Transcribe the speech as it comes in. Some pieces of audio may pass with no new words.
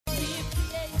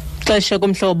Xesha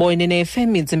kumhlobo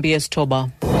inene-FM intsimbi yesithoba.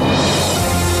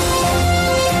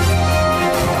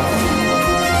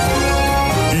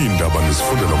 Iindaba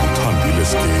nizifundela kuthambile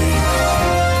sikeyi.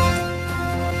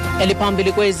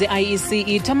 Eliphambili kwezi IEC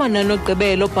ithi amanani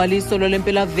okugqibela obhaliso lwale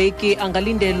mpela veki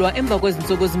angalindelwa emva kwezi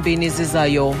ntsuku zimbini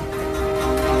zizayo.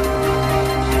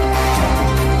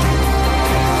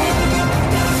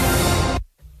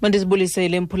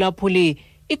 Mandizibulisele mphulaphuli.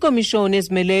 iKomishoni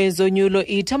ezimeleyo yezonyulo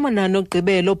ithi amanani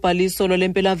okugqibela obhaliso lwale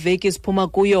mpela veki siphuma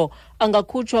kuyo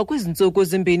angakhutshwa kwizintsuku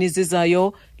zimbini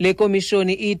zizayo. Le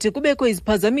komishoni ithi kubekho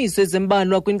iziphazamiso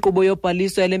ezimbalwa kwinkqubo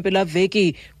yobhaliso yale mpela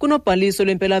veki kunobhaliso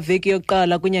lwempela veki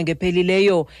yokuqala kwinyanga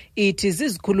ephelileyo. Ithi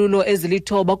zizikhululo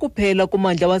ezilithoba kuphela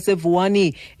kummandla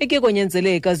wasevuwani eke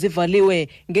konyanzeleka zivaliwe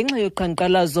ngenxa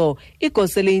yoqhankqalazo.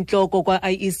 Igosa eliyintloko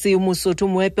kwa-IEC uMusotho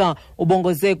Mwepa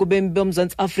ubongoze kubemi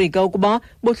boMzantsi Afrika ukuba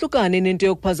bohlukane nento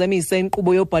yokuphazamisa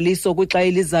inkqubo yobhaliso kwixa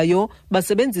elizayo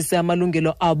basebenzise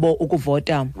amalungelo abo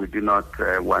ukuvota. We do not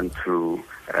want to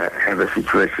have a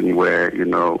situation where,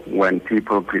 when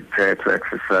people prepare to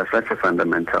exercise such a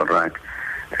fundamental right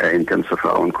in terms of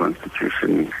our own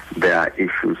constitution, there are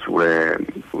issues where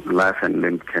life and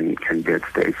limb can be at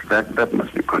stake. That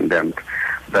must be condemned.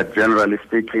 But generally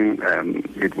speaking,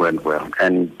 it went well.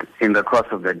 And in the course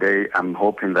of the day, I'm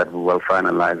hoping that we will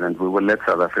finalize and we will let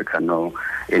South Africa know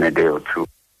in a day or two.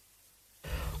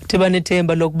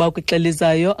 Thibanethemba lokuba kwixesha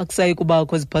elizayo akusayi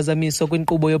kubakho ziphazamiso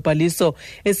kwinkqubo yobhaliso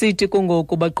esithi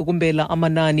kungoku baqukumbela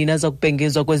amanani naza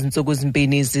kubhengezwa kwezi ntsuku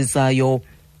zimbini zizayo.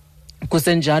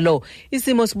 Kusenjalo,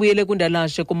 isimo sibuyele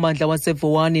kundalashe kummandla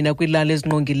wasevuwani nakwilali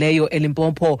ezingqongileyo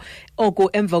eLimpopo. Oku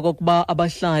emva kokuba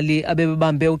abahlali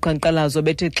abebambe uqhankqalazo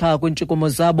bethe xha kwiintshukumo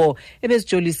zabo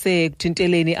ebezijolise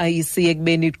ekuthinteleni IEC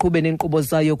ekubeni iqhube nenkqubo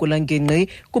zayo kulangingqi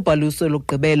kubhaliso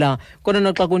lokugqibela. Kodwa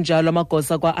naxa kunjalo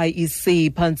amagosa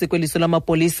kwa-IEC phantsi kweliso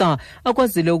lamapolisa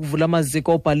akwazile ukuvula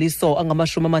amaziko obhaliso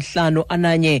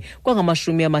angama-51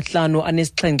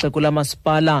 kwangama-57 kula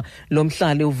masipala. Lo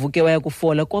mhlali uvuke waya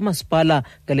kufola kwamasipala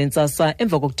ngalentsasa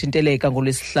emva kokuthinteleka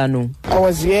ngolwesihlanu. I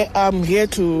was here. I'm here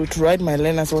to ride my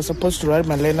learners. I was supposed to ride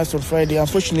my learners on Friday.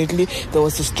 Unfortunately, there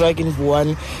was a strike in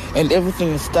Vuwani and everything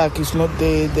is stuck. It's not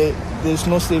there's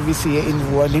no service here in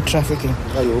Vuwani trafficking.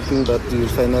 Are you hoping that you will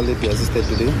finally be assisted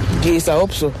today? Yes, I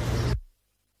hope so.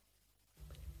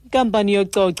 Kampani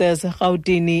yokucoca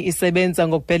yaseRhawutini isebenza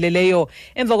ngokupheleleyo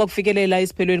emva kokufikelela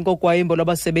isiphelweni kogwayimbo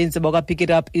lwabasebenzi bakwa-Pick It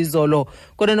Up izolo.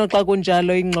 Kodwa noxa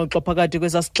kunjalo ingxoxo phakathi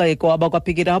kwesasixeko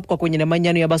abakwa-Pick It Up kwakunye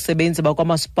nemanyano yabasebenzi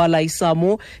bakwamasipala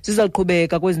isamu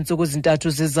zizaqhubeka kwezi ntsuku zintathu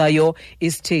zizayo.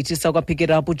 Isithethi sakwa-Pick It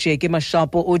Up uJackie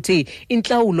Mashapo uthi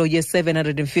intlawulo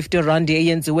ye-R750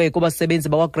 eyenziwe kubasebenzi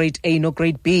bakwa-Grade A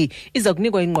no-Grade B iza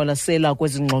kunikwa ingqwalasela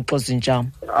kwezi ngxoxo zintsha.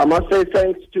 I must say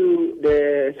thanks to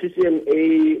the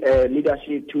CCMA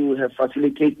leadership to have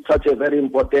facilitated such a very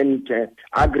important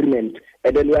agreement.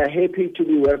 And then we are happy to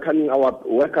be welcoming our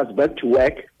workers back to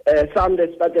work. Some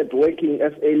that started working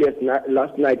as early as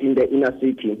last night in the inner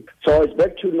city. So it's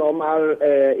back to normal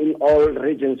in all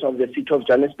regions of the city of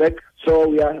Johannesburg. So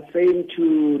we are saying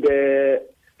to the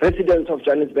residents of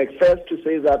Johannesburg first to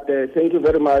say that thank you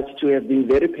very much to have been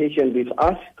very patient with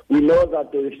us. We know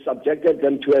that we've subjected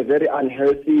them to a very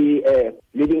unhealthy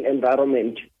living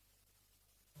environment.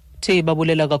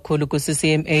 Babulela kakhulu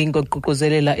ku-CCMA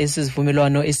ngokuququzelela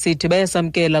esivumelwano esithi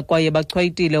bayasamkela kwaye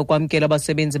bachwayitile ukwamkela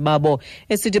abasebenzi babo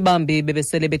esithi bambi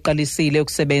bebesele beqalisile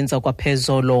ukusebenza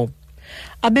kwaphezolo.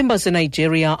 Abemi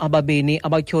baseNigeria ababini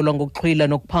abatyholwa ngokuxhwila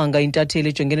nokuphanga intatheli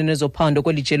ejongene nezophando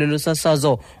kweli jelo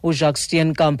losasazo uJacques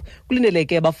Steenkamp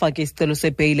kulindeleke bafake isicelo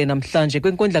sebheyile namhlanje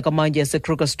kwinkundla kamantyi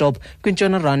yaseKrugersdorp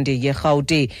kwintshona randi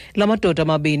yerhawuti. La madoda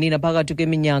amabini naphakathi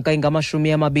kweminyaka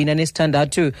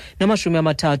engama-26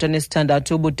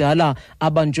 nama-36 ubudala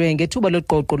abanjwe ngethuba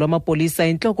loqoqo lwamapolisa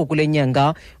entloko kule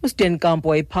nyanga. uSteenkamp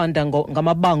wayephanda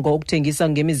ngamabango okuthengisa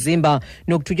ngemizimba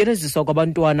nokuthutyeleziswa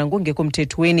kwabantwana ngongekho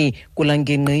mthethweni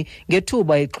kulangingqi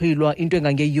ngethuba exhwilwa into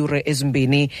engangeeyure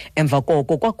ezimbini. Emva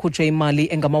koko kwakhutshwa imali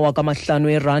engama-5,000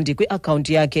 eerandi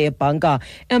kwi-akhawunti yakhe yebhanka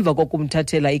emva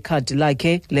kokumthathela ikhadi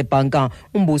lakhe lebhanka.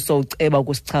 Umbuso uceba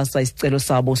ukusichasa isicelo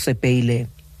sabo sebheyile.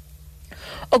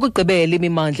 Okugqibela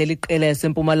imimandla eliqela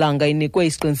yaseMpumalanga inikwe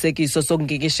isiqinisekiso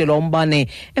sokungekishelwa umbane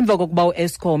emva kokuba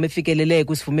u-Eskom efikelele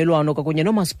kwisivumelwano kwakunye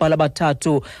noomasipala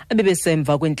abathathu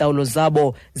abebesemva kwintlawulo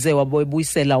zabo ze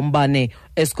wabuyisela umbane.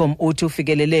 Eskom uthi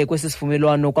ufikelele kwesi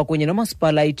sivumelwano kwakunye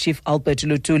nomasipala iChief Albert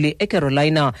Luthuli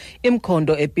eCarolina,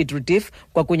 imkhondo ePiet Retief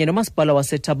kwakunye nomasipala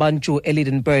waseThabanchu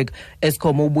eLidenburg.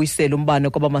 Eskom ubuyisela umbane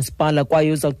kwabamasipala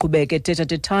kwaye uzaqhubeka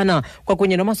ethethathethana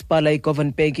kwakunye nomasipala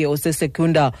iGovernbank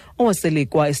oseSecunda,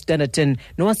 owaselikwa eStanderton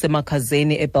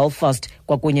nowasemakhazeni eBelfast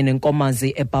kwakunye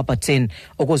nenkomazi eBarberton.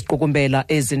 Ukuziqukumbela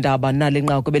ezindaba nale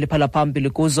nqaku beliphala phambili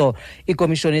kuzo,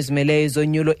 iKomishoni ezimeleyo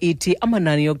yezonyulo ithi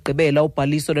amanani okugqibela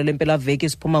obhaliso lwale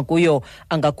veki siphuma kuyo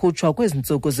angakhutshwa kwezi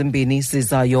ntsuku zimbini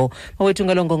zizayo. Mawethu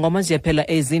ngalongo ngoma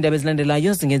ziyaphela ezindaba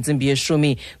ezilandelayo zingentsimbi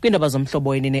 10 kwiindaba zomhlobo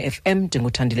wenene FM.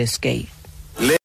 Ndinguthandile Skay.